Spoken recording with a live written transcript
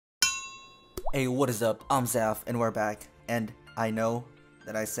Hey, what is up? I'm Zaf, and we're back. And I know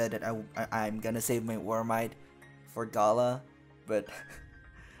that I said that I'm gonna save my Warmite for Gala, but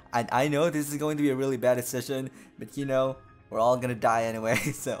I know this is going to be a really bad decision. But you know, we're all gonna die anyway.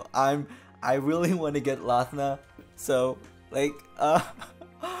 So I really want to get Lathna. So like I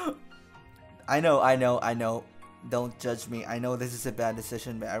know. Don't judge me. I know this is a bad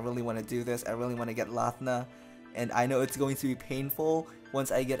decision, but I really want to do this. I really want to get Lathna. And I know it's going to be painful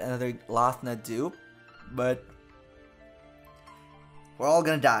once I get another Lathna dupe, but we're all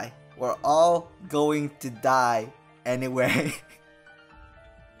gonna die. We're all going to die anyway.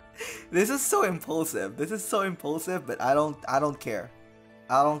 This is so impulsive. This is so impulsive, but I don't care.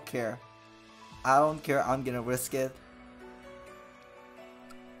 I don't care. I don't care. I'm gonna risk it.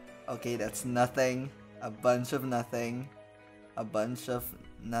 Okay, that's nothing. A bunch of nothing. A bunch of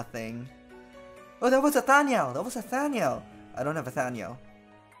nothing. Oh, that was a Thaniel! That was a Thaniel! I don't have a Thaniel.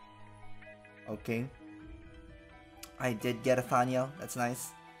 Okay. I did get a Thaniel. That's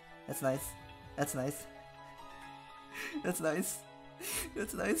nice. That's nice. That's nice. That's nice.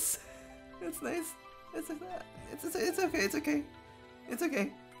 That's nice. That's nice. It's okay. It's okay. It's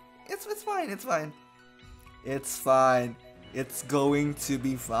okay. It's fine. It's fine. It's fine. It's going to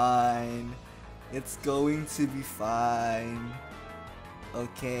be fine. It's going to be fine.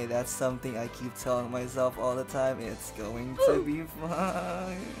 Okay, that's something I keep telling myself all the time. It's going to be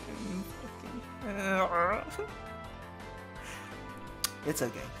fine. It's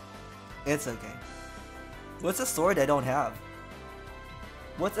okay. It's okay. What's a sword I don't have?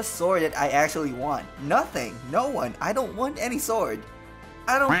 What's a sword that I actually want? Nothing. No one. I don't want any sword.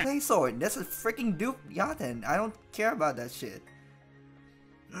 I don't play sword. That's a freaking dupe Yaten. I don't care about that shit.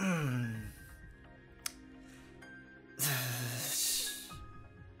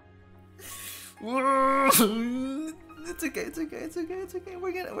 It's okay, it's okay, it's okay, it's okay.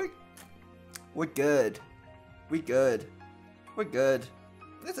 We're good. We're good. We're good.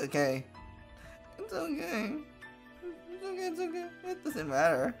 It's okay. It's okay. It's okay, it's okay. It doesn't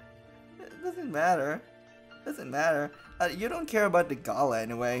matter. It doesn't matter. It doesn't matter. You don't care about the Gala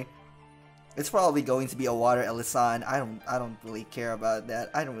anyway. It's probably going to be a water Elisan. I don't really care about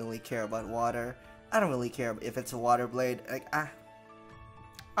that. I don't really care about water. I don't really care if it's a water blade. Like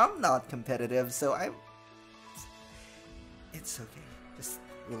I'm not competitive, so it's okay. Just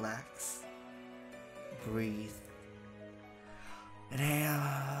relax. Breathe.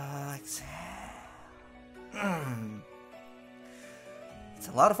 Inhale, exhale. It's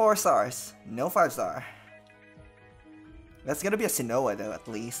a lot of 4 stars. No 5 star. That's gonna be a Sinoa though, at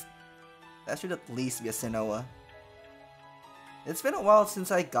least. That should at least be a Sinoa. It's been a while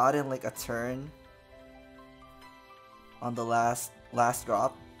since I got in like a turn on the last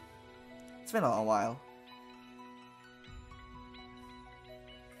drop. It's been a while.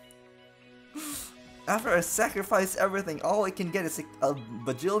 After I sacrifice everything, all I can get is a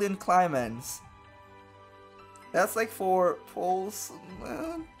bajillion climbans. That's like 4 pulls.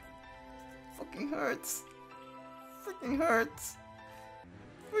 Man. Fucking hurts. Freaking hurts.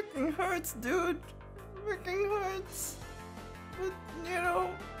 Freaking hurts, dude. Freaking hurts. But, you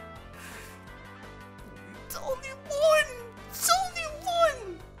know, it's only one. It's only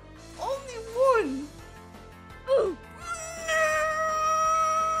one. Only one.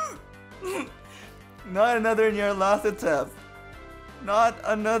 Not another in your Nyarlathotep. Not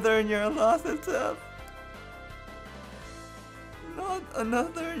another in your Nyarlathotep. Not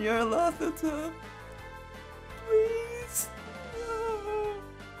another in your Nyarlathotep. Please. No.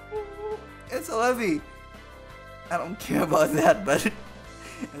 It's a levy. I don't care about that, but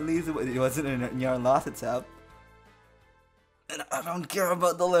at least it wasn't in your Nyarlathotep. And I don't care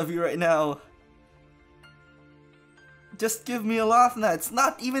about the levy right now. Just give me a Lathna. It's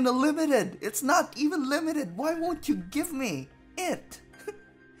not even a limited. It's not even limited. Why won't you give me it?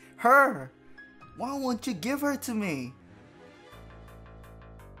 Her. Why won't you give her to me?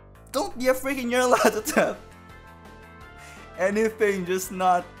 Don't be a freaking Nyarlathotep. Anything, just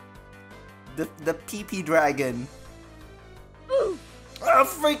not the PP dragon. Oh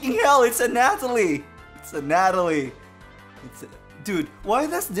freaking hell! It's a Natalie. It's a Natalie. Dude, why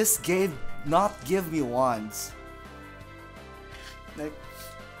does this game not give me wands? Like,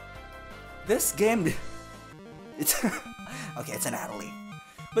 this game, it's okay, it's a Natalie.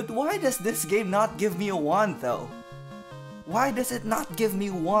 But why does this game not give me a wand though? Why does it not give me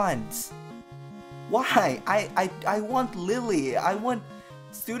wands? Why? I want Lily. I want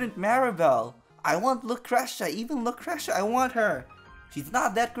Student Maribel. I want Lucretia. Even Lucretia, I want her. She's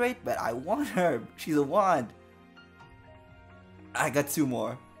not that great, but I want her. She's a wand. I got 2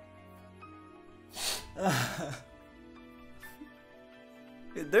 more.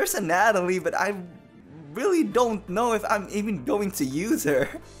 There's a Natalie, but I really don't know if I'm even going to use her.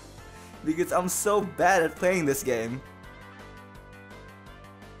 Because I'm so bad at playing this game.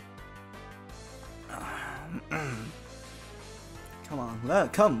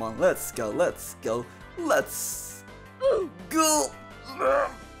 Come on, let's go. Go!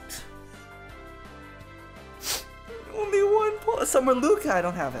 Only one Summer Luca, I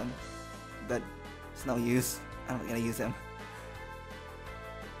don't have him. But it's no use. I'm not gonna use him.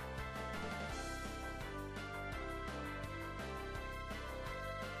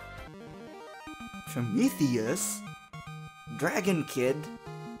 Prometheus? Dragon Kid?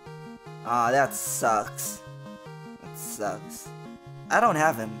 Ah, that sucks. That sucks. I don't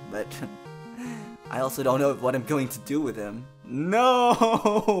have him, but I also don't know what I'm going to do with him.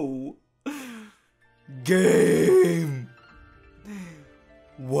 No! Game!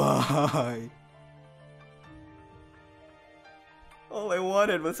 Why? All I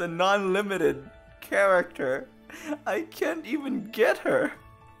wanted was a non-limited character. I can't even get her.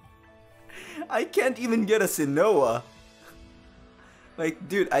 I can't even get a Sinoa. Like,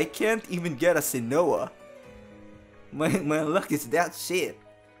 dude, I can't even get a Sinoa. My luck is that shit.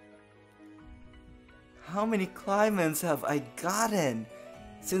 How many climates have I gotten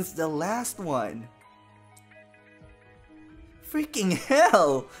since the last one? Freaking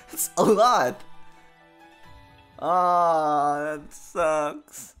hell! It's a lot! Ah, that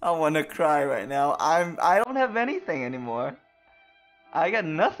sucks. I wanna cry right now. I don't have anything anymore. I got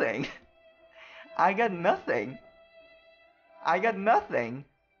nothing. I got nothing. I got nothing.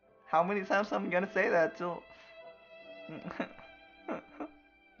 How many times am I gonna say that till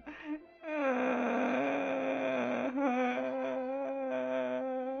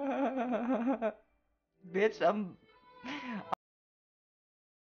bitch, I'm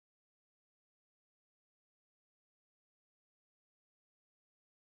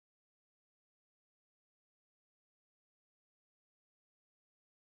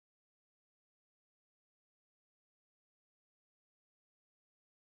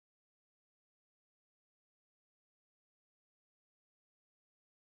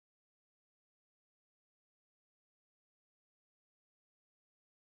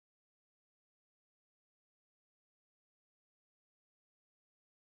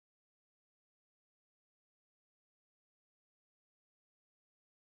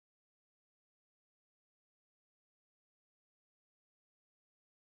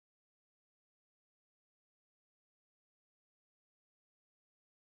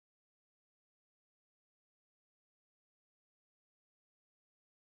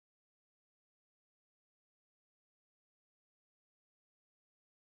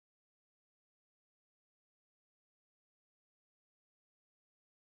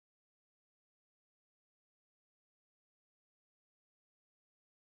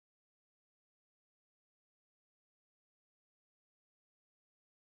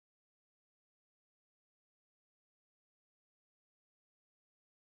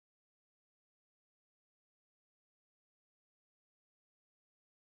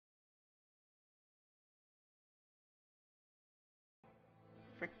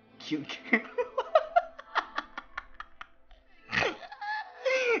frick cute. I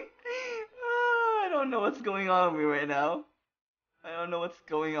don't know what's going on with me right now. I don't know what's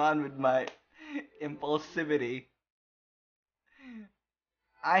going on with my impulsivity.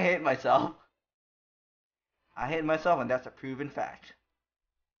 I hate myself. I hate myself, and that's a proven fact.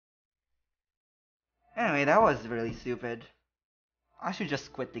 Anyway, that was really stupid. I should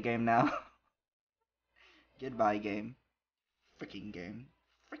just quit the game now. Goodbye, game. Freaking game.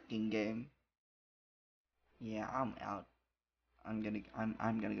 Freaking game. Yeah, I'm out. I'm gonna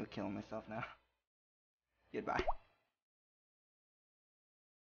go kill myself now. Goodbye.